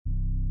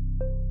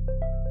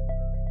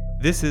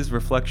This is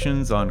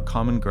Reflections on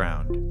Common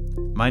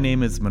Ground. My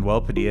name is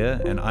Manuel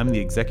Padilla, and I'm the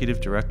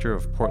Executive Director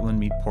of Portland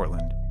Meet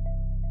Portland.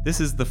 This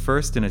is the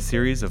first in a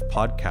series of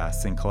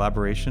podcasts in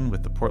collaboration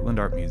with the Portland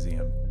Art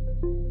Museum.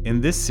 In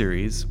this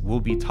series, we'll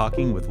be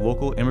talking with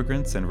local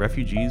immigrants and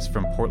refugees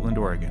from Portland,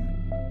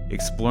 Oregon,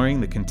 exploring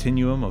the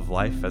continuum of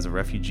life as a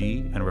refugee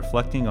and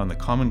reflecting on the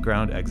Common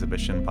Ground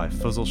exhibition by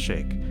Fuzzle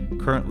Sheikh,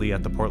 currently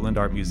at the Portland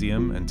Art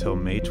Museum until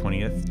May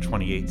 20th,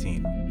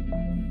 2018.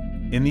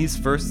 In these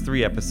first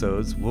 3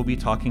 episodes, we'll be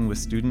talking with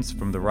students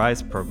from the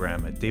RISE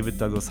program at David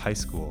Douglas High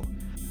School,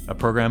 a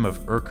program of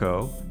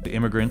IRCO, the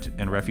Immigrant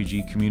and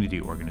Refugee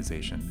Community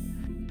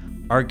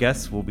Organization. Our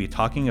guests will be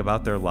talking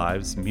about their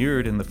lives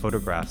mirrored in the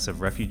photographs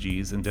of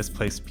refugees and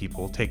displaced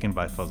people taken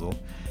by Fuzzle,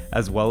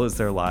 as well as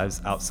their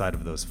lives outside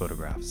of those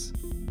photographs.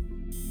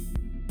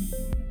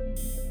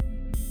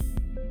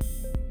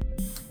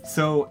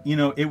 So,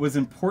 it was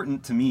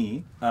important to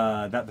me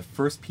that the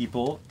first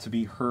people to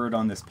be heard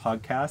on this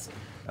podcast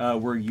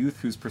were youth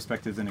whose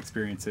perspectives and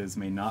experiences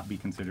may not be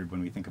considered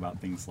when we think about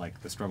things like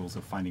the struggles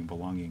of finding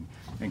belonging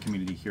and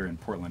community here in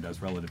Portland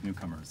as relative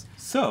newcomers.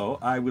 So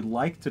I would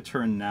like to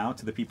turn now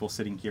to the people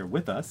sitting here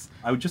with us.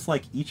 I would just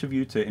like each of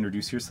you to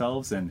introduce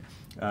yourselves and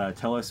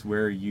tell us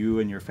where you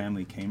and your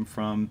family came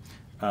from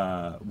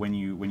when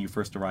you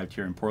first arrived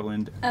here in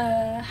Portland.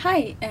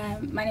 Hi,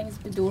 my name is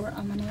Badur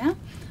Amania.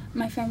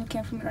 My family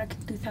came from Iraq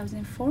in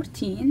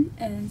 2014,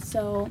 and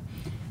so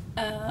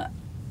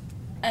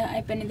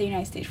I've been in the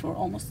United States for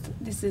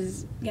this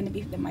is going to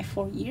be my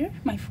fourth year.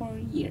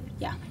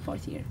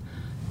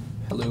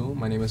 Hello,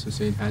 my name is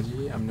Hussein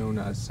Haji. I'm known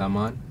as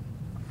Saman.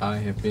 I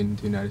have been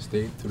to the United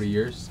States 3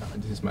 years.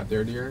 This is my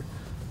 3rd year.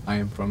 I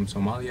am from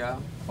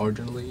Somalia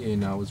originally,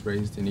 and I was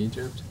raised in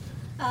Egypt.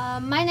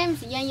 My name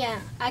is Yan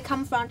Yan. I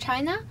come from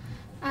China.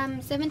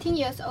 I'm 17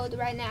 years old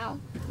right now.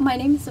 My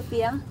name is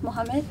Sophia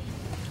Mohammed.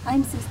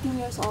 I'm 16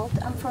 years old.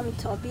 I'm from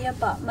Ethiopia,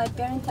 but my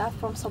parents are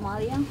from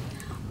Somalia.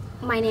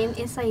 My name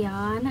is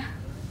Ayan.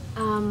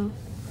 I'm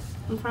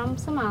from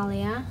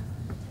Somalia,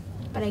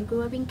 but I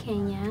grew up in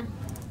Kenya.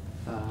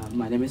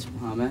 My name is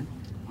Muhammad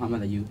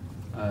Ayub.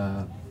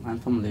 I'm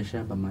from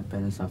Malaysia, but my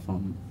parents are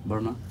from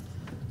Burma.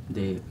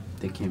 They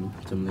came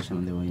to Malaysia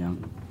when they were young.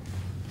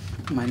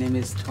 My name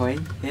is Toy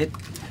Hit.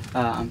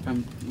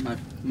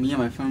 Me and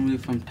my family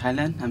from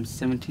Thailand. I'm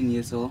 17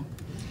 years old.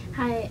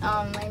 Hi,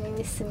 my name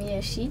is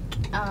Samia Sheikh.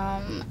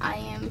 I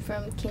am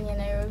from Kenya,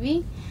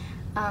 Nairobi.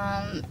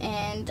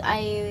 And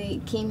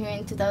I came here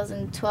in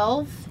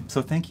 2012.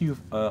 So thank you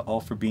all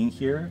for being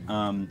here.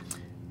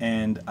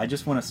 And I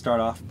just want to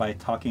start off by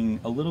talking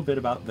a little bit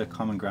about the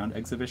Common Ground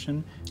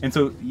exhibition. And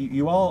so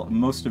you all,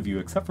 most of you,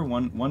 except for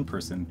one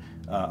person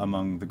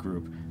among the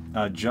group,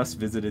 just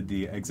visited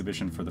the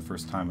exhibition for the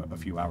first time a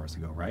few hours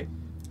ago, right?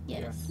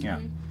 Yes. Yeah.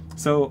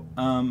 So,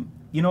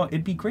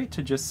 it'd be great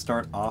to just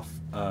start off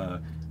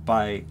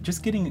by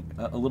just getting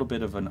a little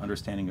bit of an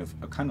understanding of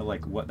kind of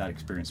like what that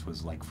experience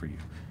was like for you.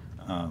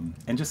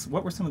 And just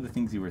what were some of the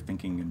things you were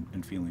thinking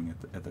and feeling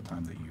at the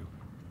time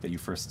that you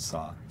first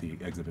saw the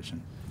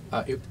exhibition?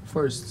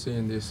 First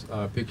seeing this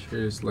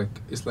picture is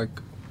it's like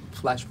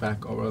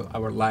flashback of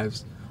our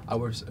lives,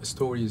 our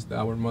stories that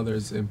our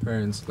mothers and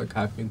parents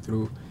have been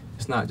through.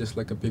 It's not just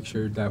like a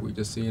picture that we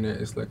just see in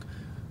it. It's like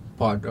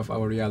part of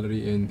our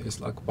reality, and it's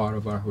like part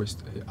of our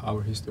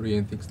history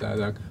and things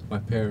that my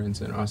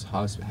parents and us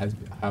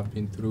have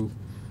been through.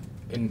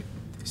 And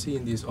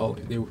seeing these all,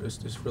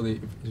 it's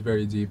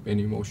very deep and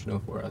emotional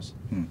for us.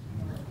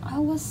 I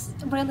was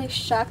really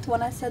shocked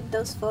when I saw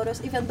those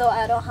photos, even though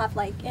I don't have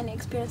any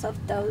experience of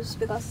those,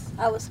 because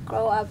I was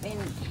grow up in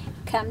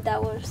camp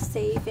that was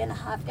safe and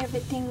have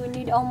everything we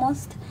need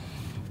almost.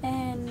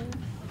 And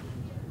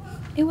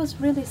it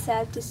was really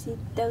sad to see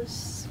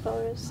those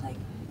photos.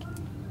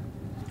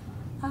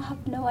 I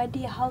have no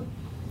idea how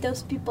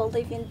those people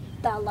live in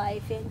that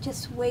life and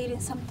just waiting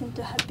something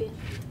to happen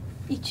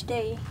each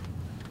day.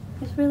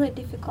 It's really a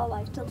difficult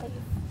life to live.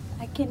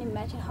 I can't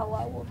imagine how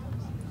I would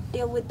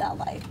deal with that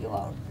life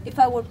if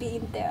I would be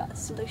in their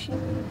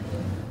solution.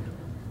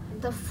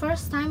 The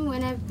first time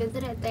when I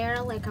visited there,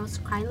 I was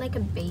crying like a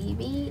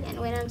baby, and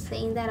when I'm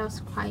saying that, I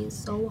was crying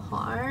so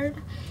hard.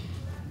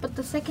 But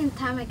the second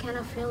time, I kind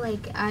of feel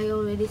like I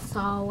already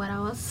saw what I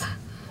was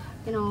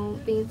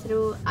being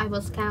through. I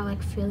was kind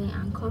of feeling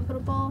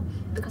uncomfortable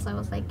because I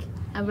was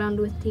around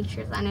with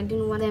teachers, and I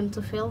didn't want them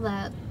to feel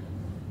that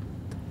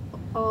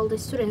all the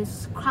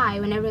students cry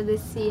whenever they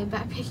see a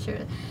bad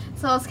picture.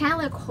 So I was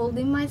kind of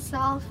holding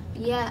myself,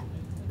 yet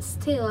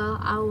still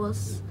I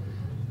was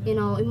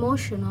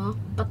emotional.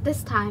 But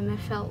this time I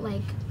felt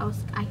like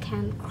I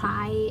can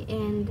cry,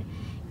 and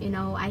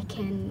I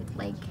can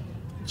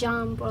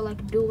jump or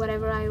do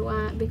whatever I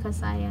want,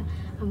 because I'm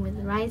with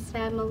the Rice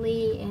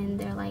family, and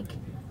they're my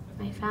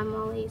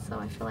family, so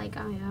I feel like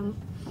I am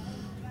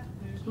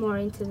more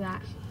into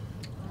that.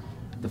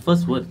 The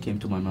first word came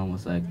to my mind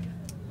was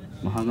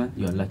Muhammad,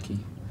 you are lucky.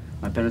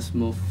 My parents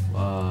moved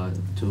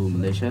to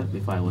Malaysia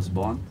before I was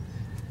born,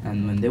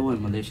 and when they were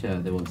in Malaysia,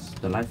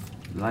 the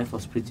life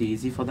was pretty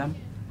easy for them.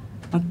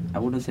 I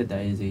wouldn't say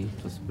that easy.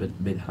 It was a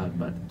bit hard,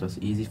 but it was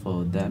easy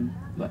for them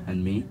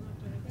and me.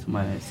 So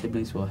my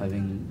siblings were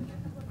having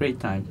great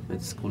time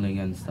with schooling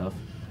and stuff.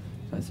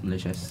 As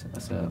Malaysia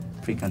as a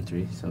free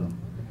country, so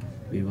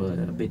we were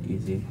a bit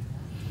easy.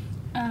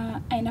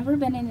 I never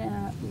been in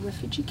a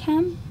refugee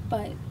camp,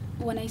 but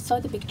when I saw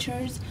the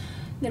pictures,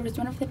 there was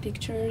one of the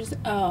pictures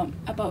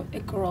about a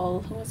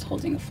girl who was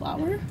holding a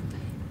flower,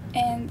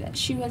 and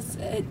she was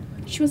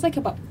like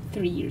about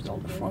 3 years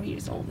old or 4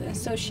 years old, and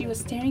so she was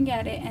staring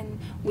at it and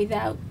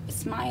without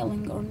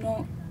smiling or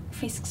no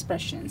face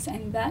expressions,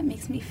 and that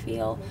makes me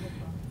feel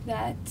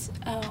that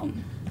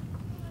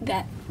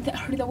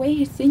the way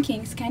he's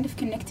thinking is kind of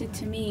connected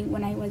to me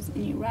when I was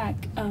in Iraq,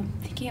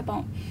 thinking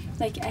about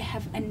like I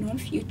have a known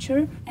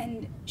future,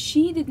 and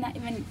she did not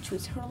even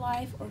choose her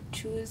life or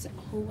choose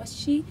who was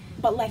she,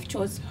 but life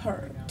chose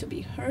her to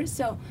be her.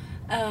 So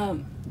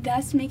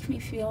that makes me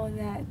feel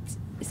that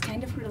it's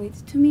kind of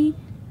related to me,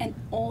 and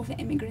all the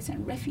immigrants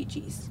and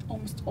refugees,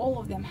 almost all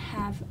of them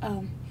have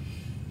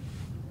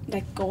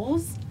like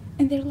goals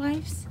in their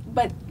lives,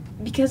 but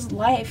because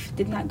life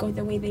did not go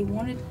the way they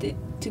wanted it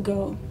to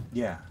go.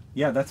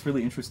 Yeah, that's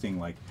really interesting.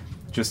 Like,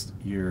 just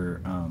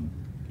your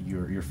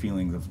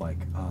feelings of like,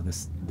 oh,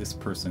 this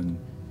person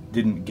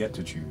didn't get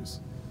to choose,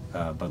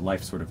 but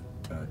life sort of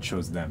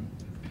chose them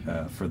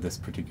for this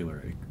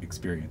particular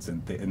experience,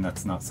 and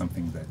that's not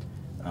something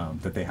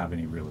that they have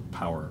any real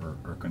power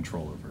or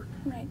control over.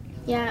 Right.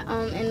 Yeah,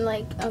 and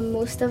like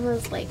most of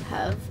us like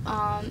have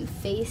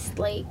faced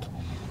like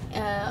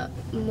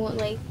more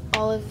like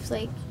all of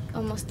like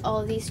almost all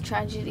of these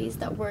tragedies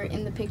that were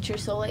in the picture.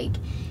 So like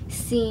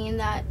seeing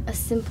that a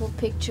simple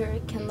picture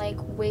can like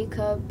wake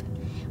up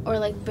or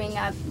like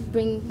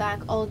bring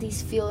back all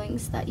these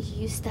feelings that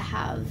you used to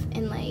have,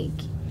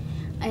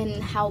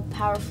 and how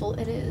powerful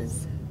it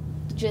is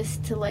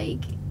just to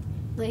like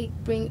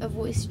bring a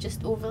voice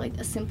just over like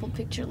a simple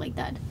picture like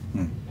that.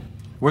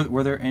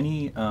 Were there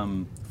any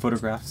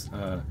photographs,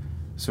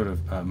 sort of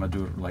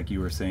Madhur, like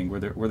you were saying, were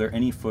there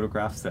any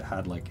photographs that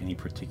had like any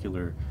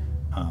particular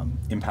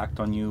impact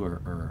on you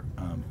or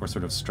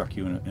sort of struck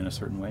you in a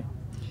certain way?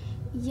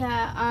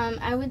 Yeah,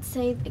 I would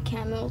say the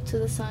Camel to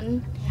the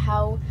Sun,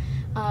 how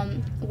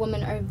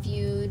women are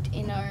viewed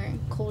in our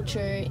culture,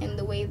 in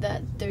the way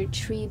that they're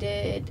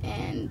treated,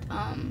 and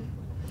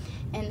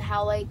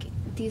how like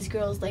these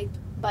girls, like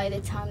by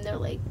the time they're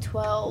like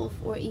 12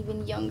 or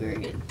even younger,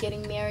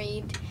 getting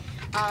married,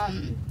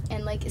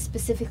 and like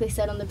specifically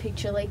said on the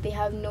picture, like they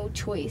have no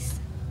choice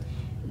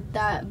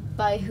that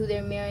by who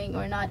they're marrying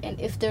or not, and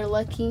if they're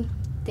lucky,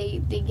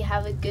 they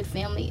have a good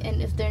family, and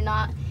if they're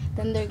not,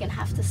 then they're gonna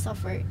have to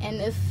suffer.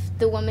 And if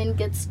the woman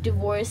gets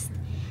divorced,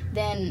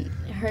 then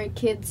her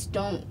kids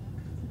don't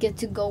get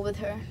to go with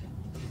her.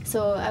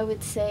 So I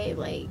would say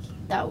like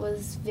that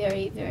was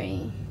very,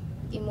 very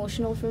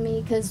emotional for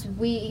me, because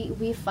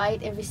we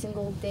fight every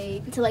single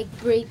day to like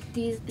break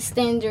these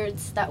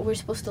standards that we're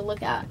supposed to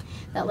look at,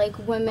 that like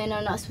women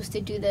are not supposed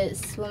to do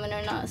this, women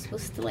are not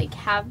supposed to like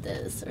have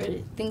this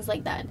or things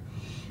like that.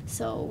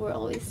 So we're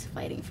always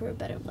fighting for a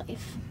better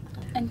life.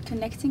 And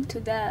connecting to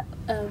that,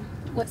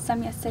 what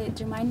Samia said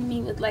reminded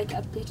me with like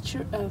a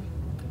picture of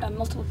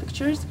multiple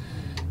pictures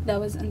that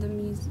was in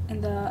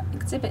the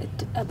exhibit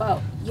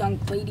about young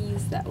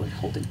ladies that were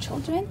holding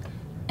children,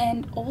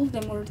 and all of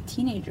them were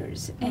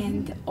teenagers,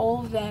 and all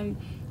of them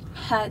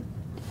had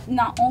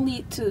not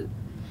only to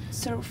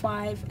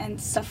survive and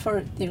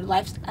suffer their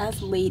lives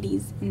as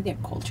ladies in their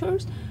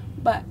cultures,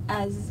 but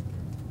as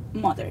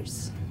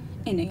mothers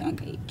in a young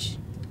age,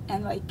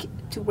 and like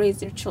to raise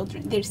their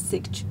children, their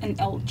sick and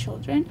ill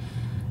children.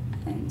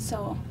 And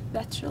so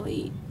that's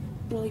really,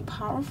 really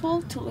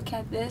powerful to look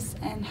at this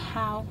and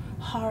how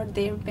hard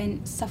they've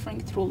been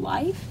suffering through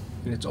life.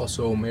 And it's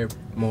also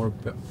more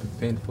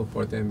painful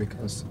for them,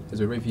 because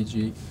as a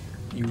refugee,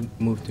 you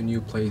move to a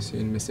new place,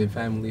 and missing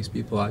families,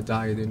 people are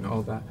died and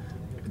all that.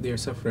 They're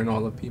suffering,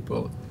 all the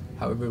people.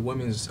 However,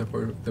 women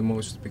suffer the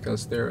most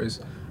because there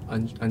is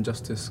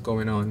injustice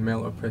going on,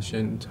 male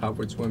oppression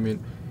towards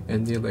women,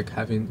 and they're like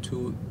having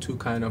two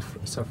kind of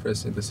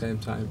suffers at the same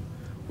time,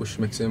 which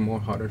makes it more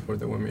harder for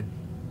the women.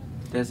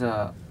 There's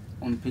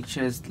on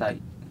pictures, like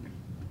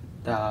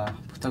the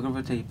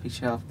photographer take a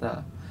picture of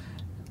the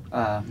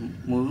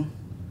moon.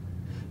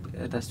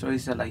 The story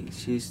is that like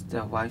she's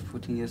the wife,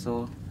 14 years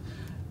old.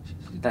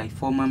 Like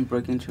 4 months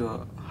broke into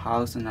her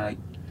house, and like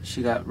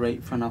she got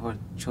raped in front of her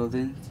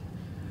children.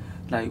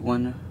 Like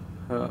while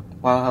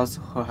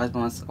her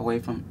husband was away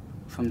from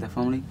the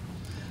family.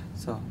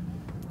 So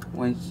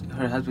when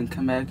her husband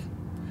come back,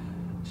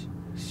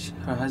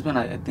 her husband,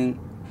 like, I think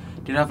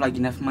didn't have like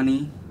enough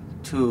money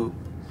to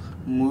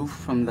move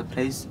from the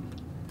place.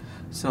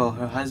 So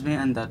her husband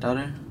and the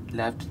daughter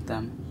left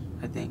them,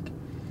 I think.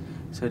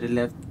 So they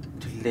left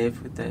to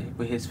live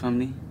with his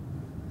family.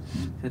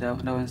 So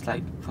that one's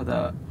like, for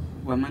the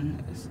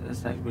woman,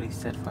 it's like really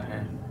sad for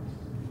her.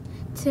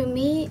 To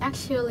me,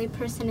 actually,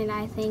 personally,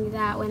 I think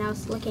that when I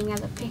was looking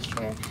at the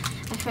picture,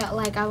 I felt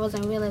like I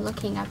wasn't really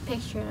looking at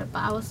picture, but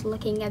I was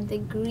looking at the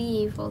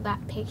grief of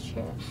that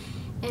picture.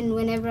 And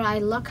whenever I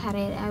look at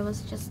it, I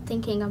was just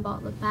thinking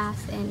about the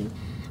past and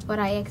what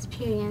I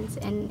experienced,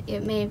 and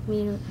it made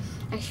me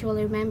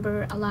actually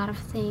remember a lot of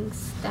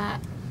things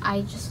that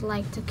I just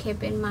like to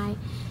keep in my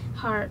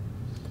heart,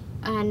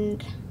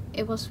 and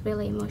it was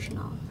really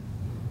emotional.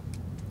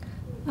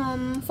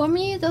 For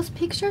me, those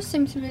pictures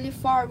seems really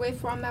far away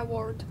from my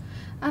world.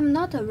 I'm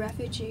not a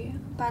refugee,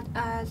 but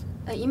as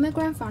an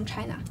immigrant from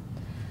China.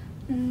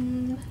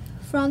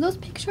 From those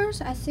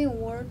pictures, I see a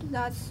world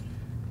that's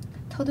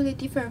totally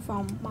different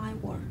from my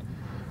world.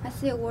 I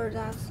see a world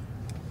that's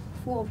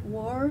full of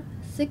war,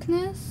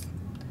 sickness,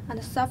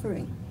 and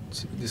suffering.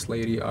 This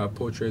lady, a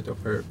portrait of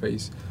her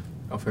face,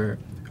 of her.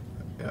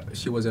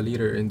 She was a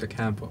leader in the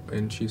camp,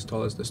 and she's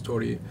told us the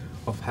story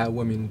of how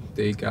women,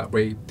 they got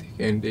raped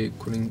and they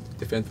couldn't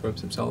defend for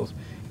themselves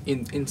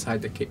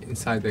inside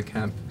the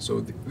camp.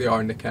 So they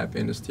are in the camp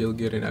and still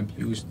getting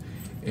abused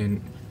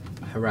and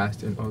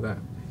harassed and all that.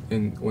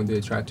 And when they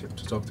tried to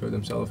talk to her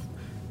themselves,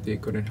 they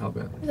couldn't help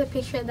it. The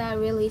picture that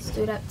really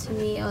stood up to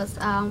me was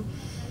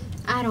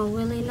I don't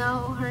really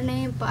know her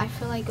name, but I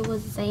feel like it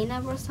was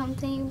Zainab or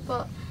something.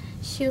 But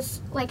she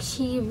was like,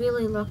 she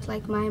really looked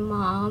like my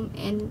mom,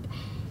 and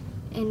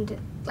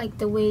like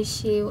the way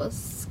she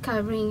was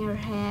covering her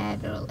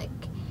head, or like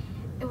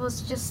it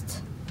was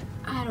just,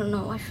 I don't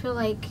know, I feel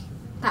like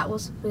that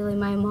was really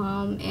my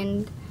mom,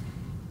 and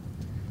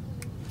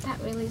that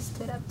really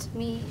stood up to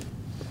me.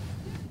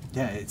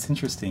 Yeah, it's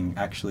interesting.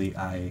 Actually,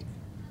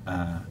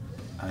 I'm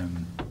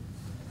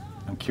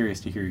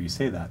curious to hear you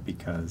say that,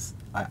 because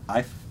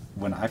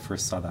when I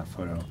first saw that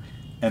photo,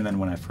 and then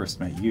when I first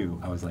met you,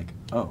 I was like,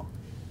 oh,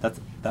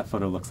 that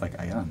photo looks like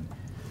Ayan.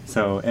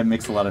 So it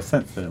makes a lot of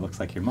sense that it looks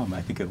like your mom.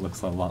 I think it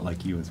looks a lot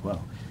like you as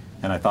well.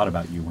 And I thought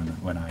about you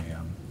when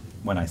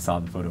I saw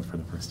the photo for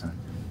the first time.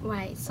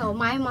 Right. So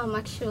my mom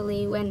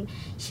actually, when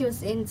she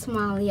was in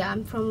Somalia,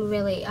 I'm from a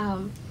really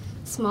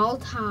small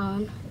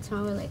town. It's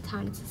not really a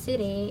town, it's a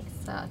city.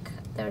 It's the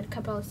third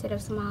capital city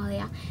of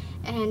Somalia,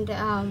 and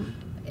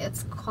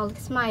it's called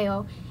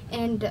Kismayo,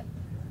 and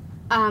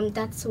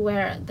that's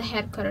where the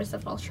headquarters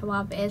of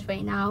Al-Shabaab is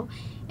right now.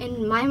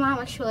 And my mom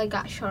actually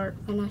got shot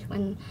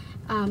when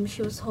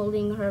she was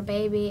holding her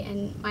baby,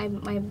 and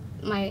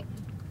my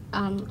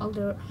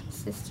older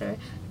sister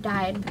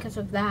died because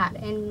of that.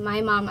 And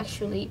my mom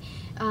actually,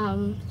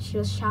 she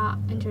was shot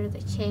under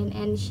the chin,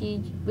 and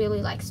she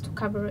really likes to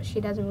cover it. She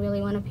doesn't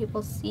really want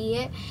people see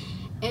it.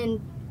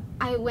 And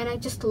when I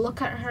just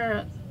look at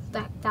her,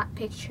 that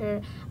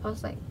picture, I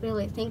was like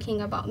really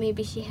thinking about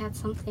maybe she had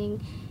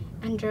something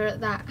under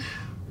that.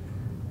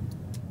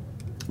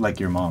 Like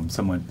your mom,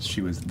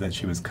 she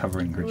was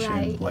covering her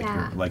chin, Right,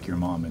 yeah. like your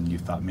mom, and you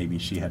thought maybe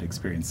she had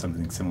experienced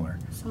something similar.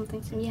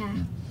 Yeah.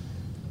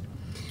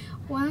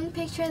 One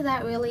picture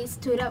that really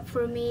stood up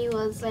for me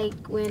was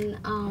like when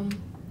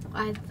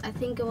I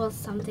think it was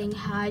something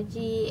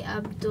Haji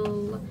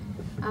Abdul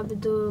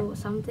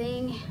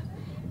something,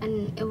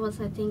 and it was,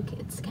 I think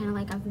it's kind of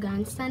like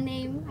Afghanistan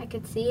name. I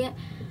could see it,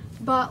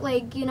 but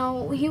like, you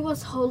know, he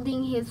was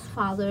holding his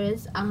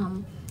father's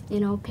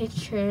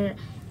picture,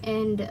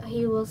 and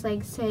he was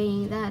like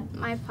saying that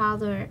my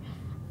father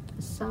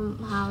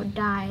somehow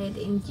died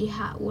in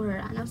jihad war,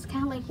 and I was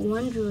kind of like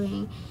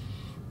wondering.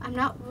 I'm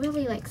not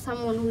really like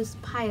someone who's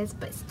pious,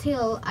 but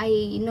still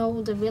I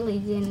know the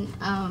religion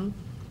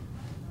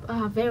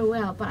very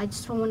well, but I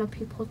just don't want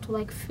people to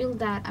like feel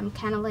that I'm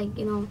kind of like,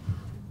 you know,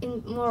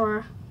 in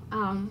more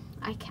I'm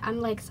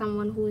like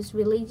someone who's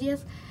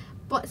religious,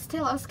 but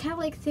still I was kind of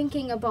like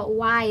thinking about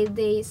why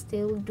they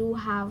still do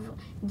have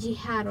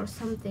jihad or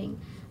something,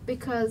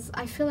 because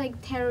I feel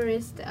like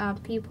terrorist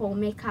people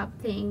make up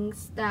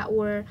things that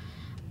were,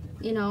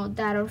 you know,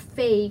 that are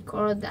fake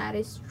or that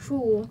is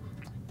true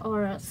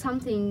or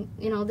something,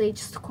 you know, they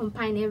just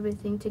combine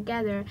everything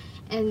together,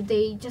 and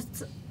they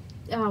just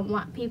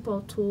want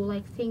people to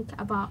like think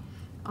about,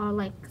 or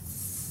like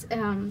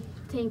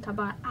think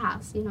about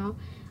us, you know,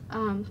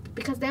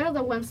 because they're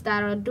the ones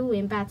that are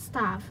doing bad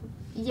stuff,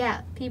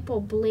 yet people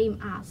blame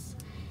us.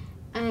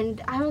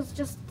 And I was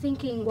just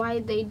thinking why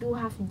they do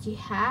have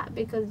jihad,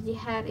 because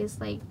jihad is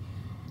like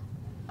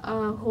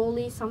a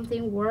holy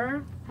something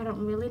war. I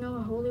don't really know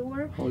a holy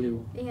war. Holy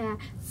war. Yeah.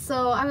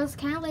 So I was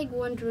kind of like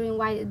wondering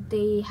why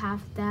they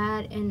have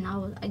that, and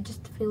I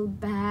just feel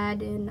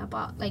bad and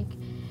about like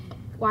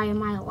why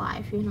am I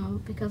alive, you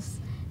know? Because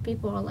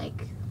people are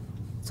like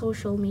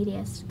social media,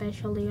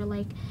 especially, are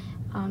like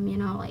you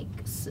know, like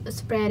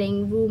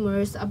spreading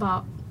rumors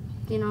about,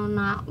 you know,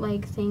 not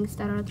like things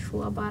that are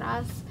true about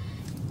us.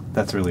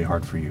 That's really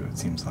hard for you, it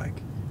seems like.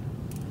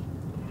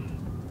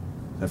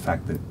 The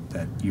fact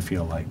that you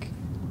feel like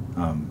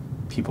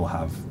people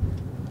have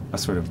a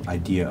sort of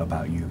idea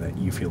about you that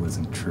you feel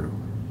isn't true.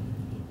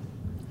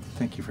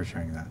 Thank you for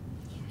sharing that.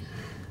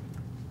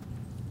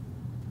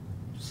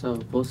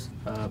 So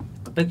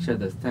a picture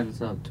that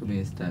stands out to me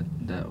is that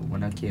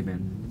when I came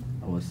in,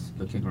 I was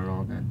looking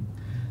around, and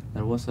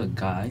there was a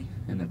guy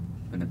in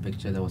a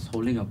picture that was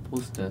holding a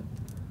poster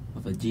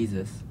of a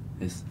Jesus,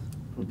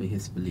 probably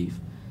his belief,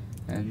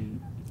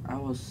 and I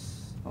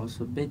was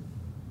a bit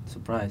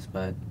surprised,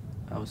 but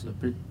I was a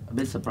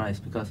bit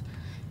surprised because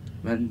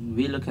when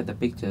we look at the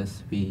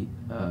pictures, we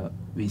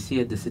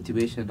see the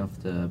situation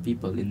of the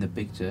people in the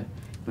picture.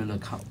 We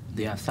look how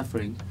they are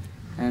suffering,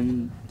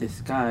 and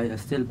this guy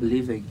is still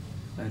believing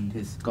in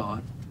his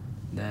God,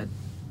 that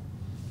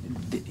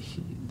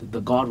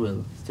the God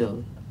will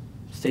still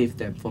save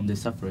them from the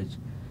suffrage.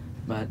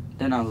 But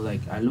then I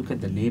look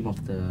at the name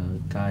of the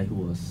guy who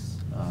was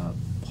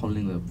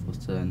holding the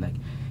poster, and like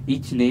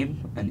each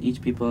name and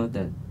each people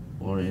that,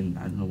 or in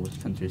I don't know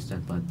which country is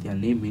that, but their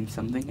name means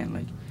something, and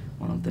like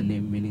one of the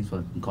name meanings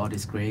was God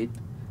is great.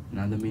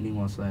 Another meaning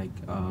was like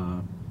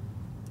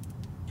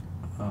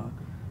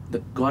the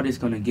God is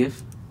gonna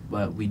give,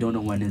 but we don't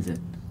know when is it.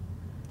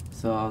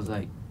 So I was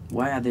like,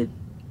 why are they?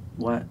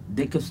 Why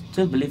they could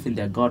still believe in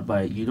their God,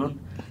 but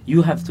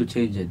you have to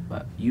change it,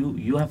 but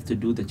you have to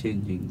do the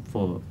changing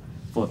for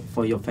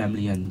your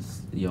family and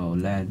your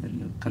land and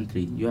your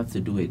country. You have to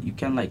do it. You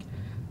can like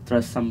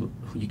trust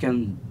you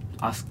can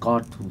ask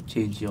God to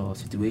change your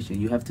situation.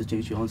 You have to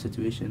change your own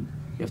situation.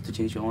 You have to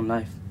change your own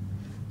life.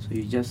 So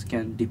you just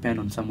can't depend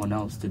on someone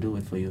else to do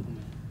it for you.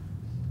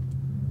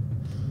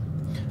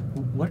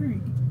 What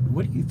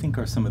do you think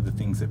are some of the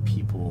things that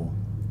people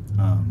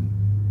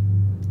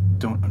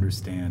don't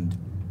understand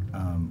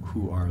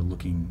who are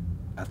looking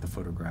at the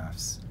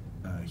photographs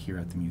here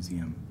at the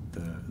museum,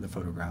 the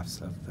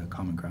photographs of the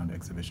Common Ground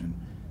exhibition?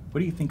 What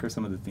do you think are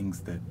some of the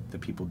things that the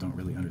people don't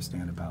really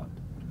understand about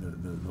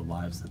the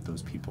lives that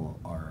those people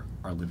are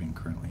living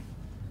currently?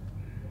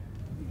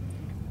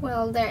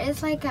 Well, there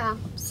is like a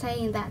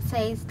saying that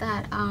says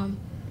that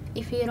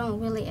if you don't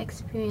really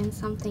experience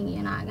something,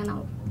 you're not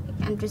gonna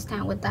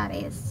understand what that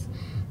is.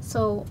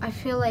 So I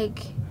feel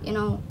like,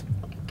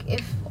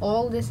 if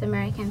all these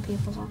American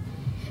people,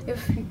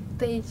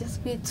 if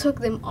we took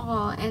them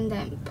all and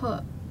then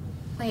put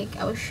like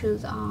our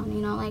shoes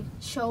on, like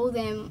show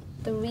them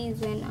the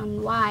reason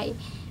and why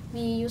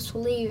we used to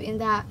live in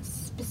that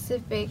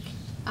specific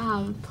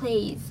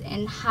place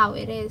and how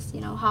it is,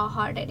 how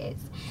hard it is,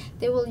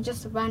 they will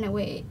just run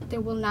away. They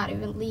will not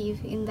even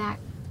live in that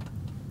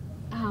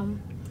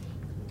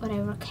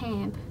whatever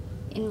camp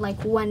in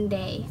like one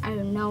day. I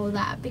don't know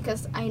that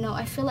because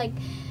I feel like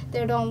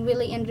they don't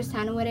really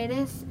understand what it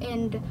is,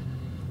 and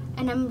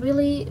I'm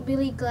really,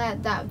 really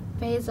glad that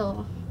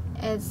Faisal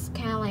is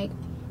kind of like,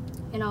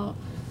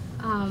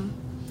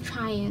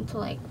 trying to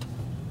like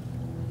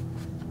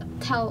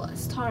tell a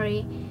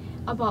story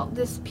about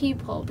these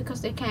people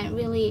because they can't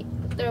really,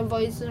 their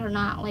voices are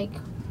not like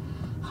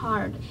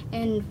hard,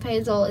 and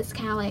Faisal is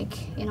kind of like,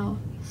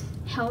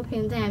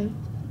 helping them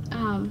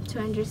to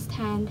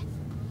understand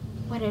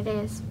what it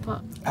is.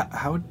 But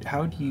how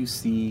do you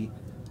see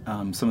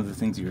some of the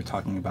things that you're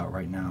talking about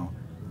right now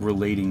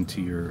relating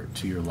to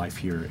your life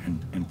here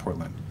in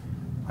Portland?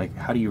 Like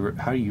how do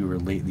you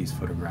relate these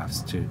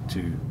photographs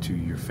to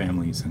your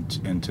families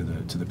and to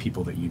the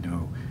people that you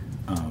know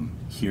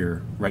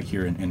right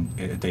here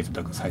at David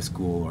Douglas High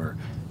School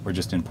or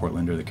just in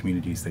Portland, or the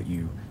communities that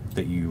you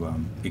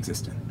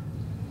exist in?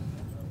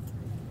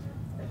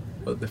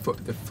 Well, the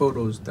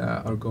photos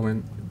that are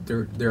going,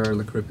 they are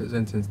like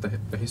representing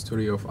the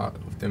history of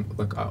them,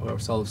 like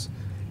ourselves.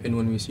 And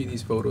when we see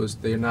these photos,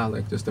 they're not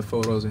like just the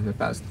photos in the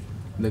past.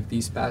 Like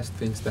these past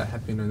things that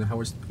happen in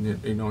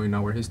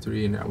our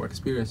history, in our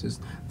experiences,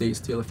 they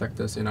still affect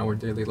us in our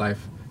daily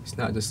life. It's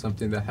not just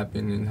something that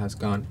happened and has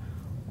gone.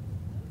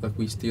 Like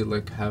we still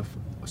like have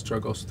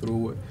struggles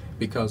through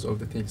because of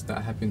the things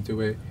that happened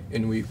to it,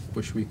 and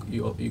which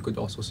you could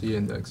also see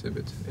in the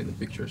exhibit, in the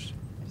pictures.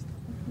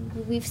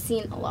 We've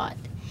seen a lot.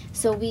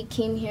 So we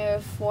came here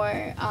for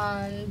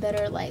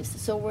better lives.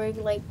 So we're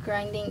like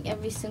grinding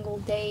every single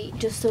day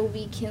just so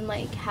we can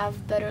like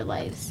have better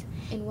lives.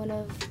 In one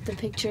of the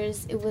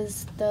pictures, it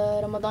was the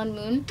Ramadan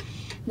moon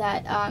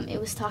that it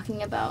was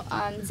talking about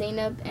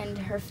Zainab and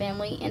her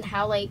family and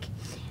how like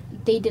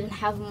they didn't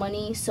have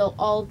money, so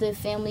all the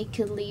family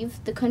could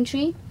leave the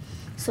country.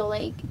 So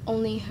like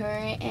only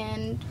her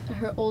and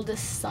her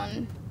oldest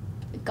son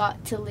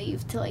got to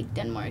leave to like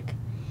Denmark,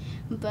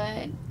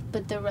 but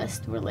the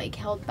rest were like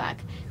held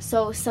back.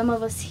 So some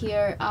of us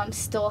here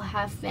still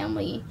have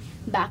family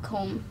back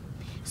home.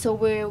 So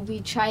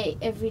we try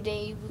every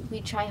day,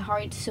 we try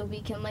hard so we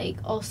can like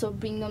also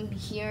bring them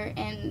here,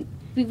 and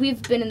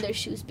we've been in their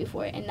shoes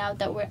before, and now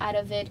that we're out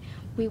of it,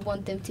 we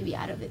want them to be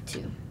out of it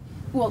too.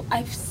 Well,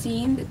 I've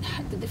seen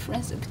the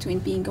difference between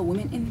being a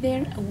woman in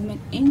there, a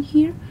woman in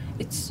here.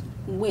 It's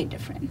way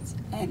different.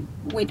 And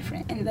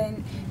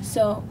then,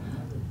 so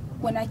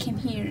when I came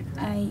here,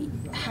 I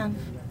have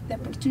the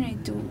opportunity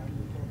to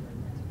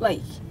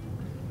like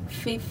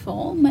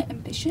fulfill my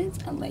ambitions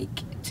and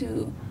like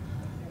to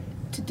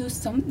do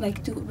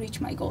to reach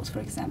my goals.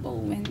 For example,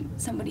 when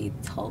somebody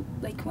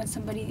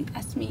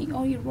asks me,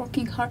 "Oh, you're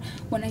working hard."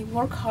 When I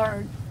work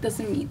hard,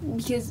 doesn't mean,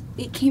 because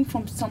it came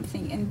from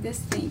something, and this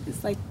thing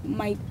is like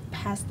my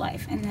past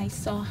life, and I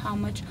saw how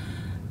much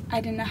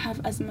I did not have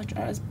as much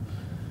as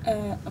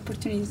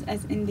opportunities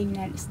as in the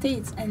United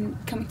States. And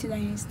coming to the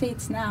United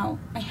States now,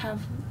 I have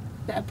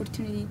the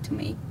opportunity to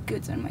make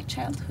good on my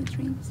childhood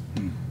dreams.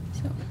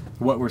 So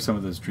What were some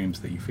of those dreams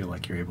that you feel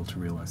like you're able to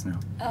realize now?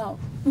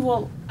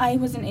 Well, I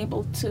wasn't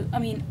able to.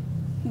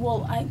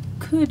 I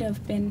could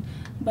have been,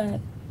 but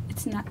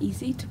it's not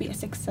easy to be a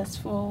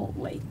successful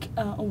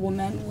a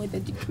woman with a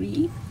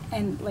degree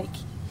and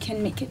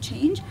can make a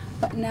change.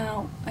 But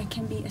now I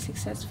can be a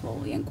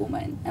successful young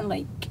woman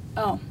and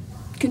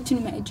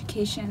continue my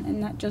education and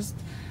not just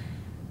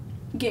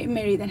get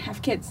married and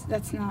have kids.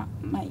 That's not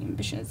my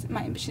ambitions.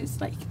 My ambition is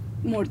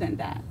more than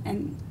that,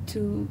 and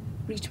to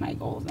reach my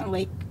goals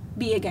and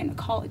be a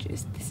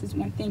gynecologist. This is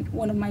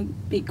one of my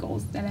big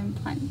goals that I'm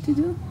planning to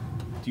do.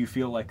 Do you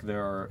feel like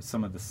there are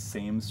some of the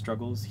same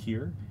struggles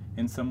here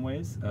in some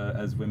ways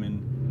as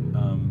women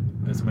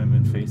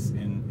face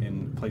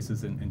in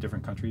places in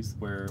different countries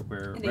where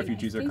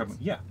refugees are coming?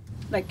 Yeah.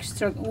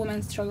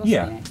 Women's struggles.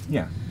 Yeah.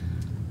 Yeah.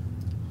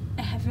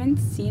 I haven't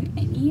seen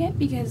any yet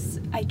because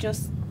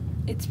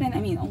it's been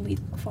only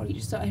 4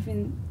 years, so I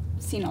haven't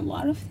seen a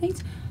lot of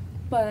things.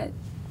 But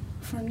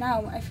for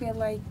now, I feel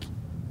like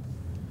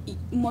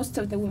most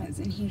of the women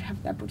in here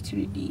have the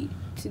opportunity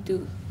to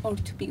do or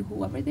to be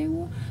whoever they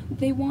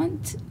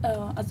want,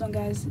 as long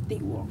as they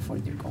work for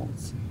their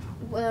goals.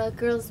 Well,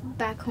 girls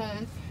back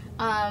home,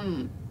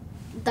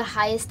 the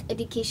highest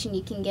education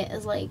you can get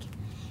is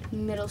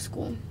middle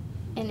school,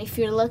 and if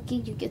you're lucky,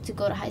 you get to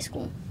go to high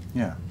school.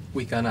 Yeah.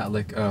 We cannot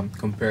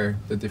compare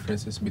the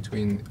differences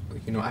between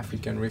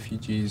African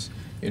refugees,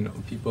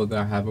 people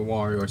that have a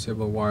war or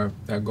civil war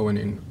that are going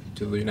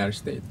into the United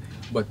States,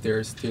 but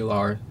there still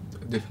are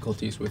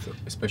difficulties with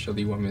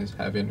especially women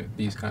having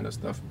these kind of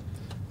stuff.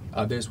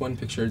 There's one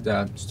picture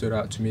that stood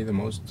out to me the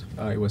most.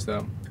 It was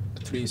the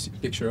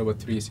picture of a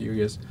 3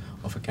 series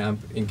of a camp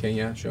in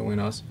Kenya showing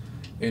us,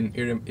 and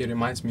it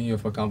reminds me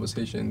of a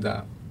conversation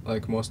that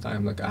most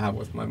time I have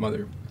with my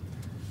mother.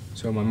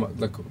 So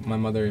my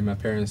mother and my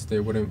parents, they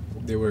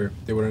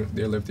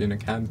lived in a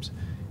camps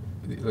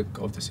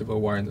of the civil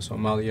war in the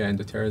Somalia and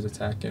the terrorist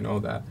attack and all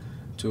that,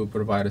 to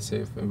provide a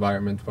safe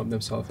environment for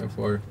themselves and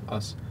for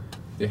us.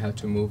 They had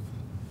to move.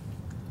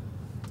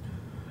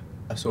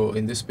 So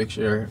in this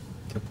picture,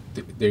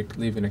 they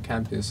live in a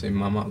campus, and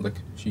Mama,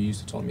 she used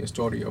to tell me a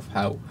story of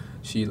how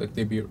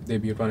they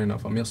be running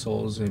off of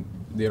missiles and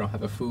they don't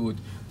have a food.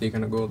 They're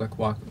gonna go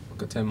walk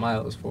 10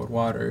 miles for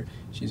water.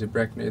 She's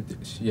pregnant,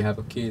 she have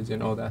a kids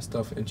and all that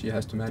stuff, and she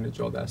has to manage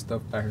all that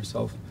stuff by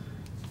herself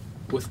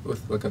with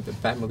the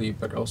family.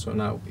 But also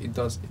now it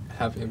does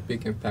have a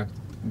big impact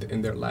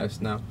in their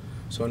lives now.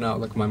 So now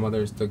my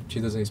mother's she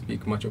doesn't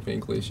speak much of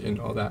English and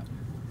all that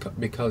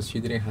because she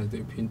didn't have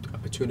the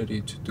opportunity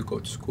to go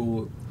to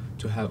school,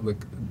 to have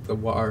the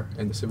war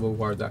and the civil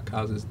war that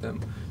causes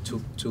them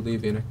to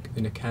live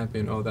in a camp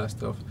and all that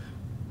stuff.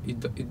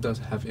 It does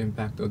have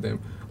impact on them.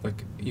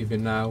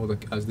 Even now,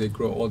 as they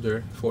grow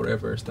older,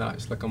 forever. It's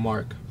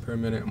a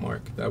permanent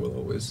mark that will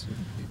always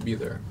be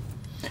there.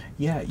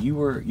 Yeah, you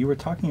were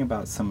talking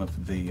about some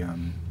of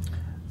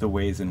the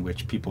ways in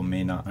which people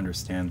may not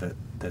understand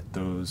that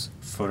those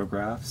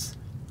photographs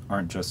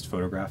aren't just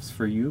photographs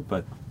for you,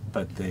 but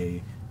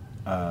they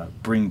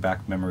bring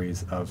back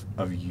memories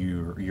of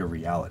your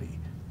reality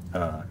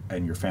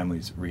and your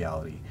family's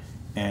reality,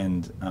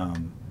 and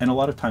a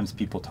lot of times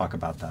people talk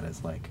about that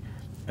as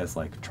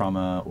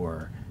trauma,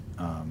 or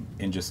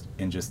in just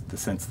the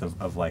sense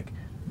of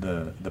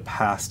the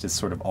past is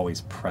sort of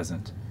always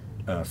present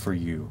for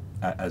you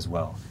as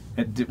well.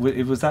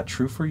 Was that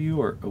true for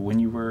you, or when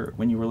you were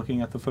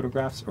looking at the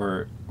photographs,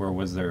 or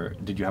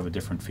did you have a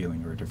different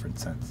feeling or a different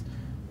sense?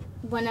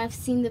 When I've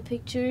seen the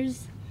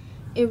pictures,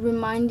 it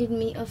reminded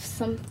me of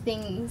some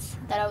things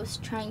that I was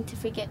trying to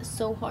forget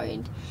so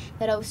hard,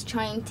 that I was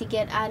trying to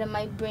get out of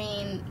my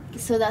brain.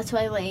 So that's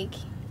why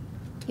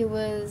it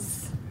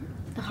was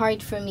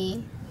hard for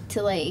me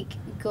to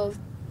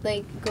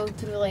go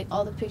through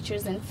all the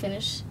pictures and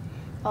finish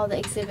all the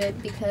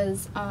exhibit,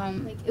 because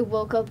it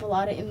woke up a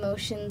lot of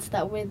emotions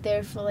that were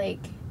there for a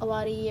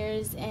lot of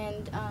years.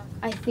 And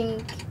I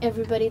think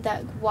everybody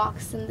that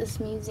walks in this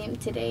museum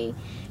today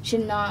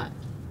should not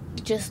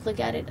just look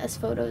at it as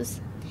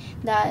photos,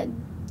 that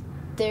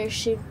there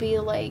should be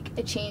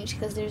a change,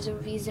 because there's a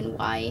reason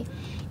why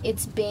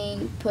it's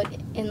being put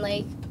in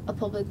a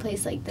public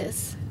place like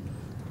this.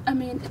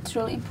 It's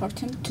really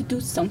important to do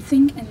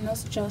something and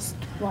not just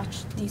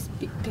watch these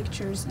big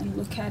pictures and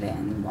look at it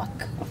and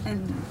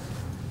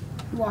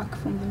walk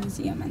from the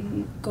museum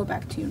and go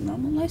back to your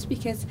normal lives,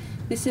 because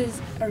this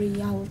is a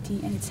reality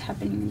and it's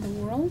happening in the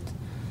world.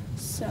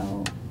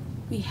 So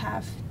we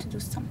have to do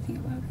something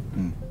about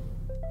it.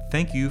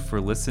 Thank you for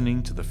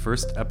listening to the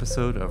first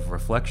episode of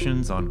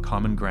Reflections on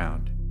Common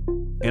Ground.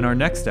 In our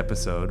next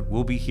episode,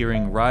 we'll be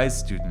hearing RISE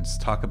students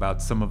talk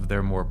about some of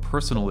their more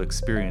personal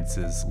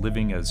experiences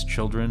living as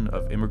children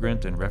of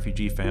immigrant and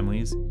refugee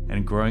families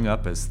and growing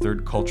up as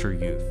third culture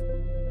youth.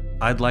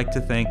 I'd like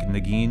to thank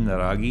Nagin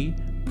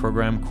Naragi,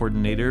 Program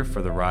Coordinator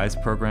for the RISE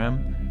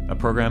program, a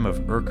program of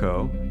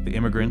IRCO, the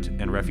Immigrant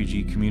and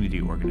Refugee Community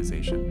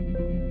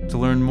Organization. To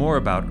learn more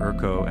about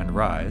IRCO and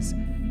RISE,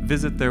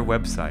 visit their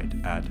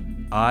website at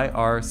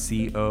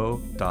irco.org.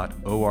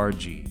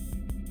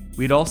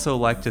 We'd also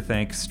like to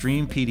thank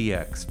Stream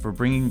PDX for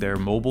bringing their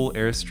mobile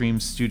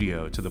Airstream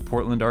studio to the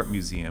Portland Art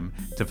Museum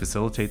to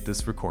facilitate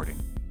this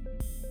recording.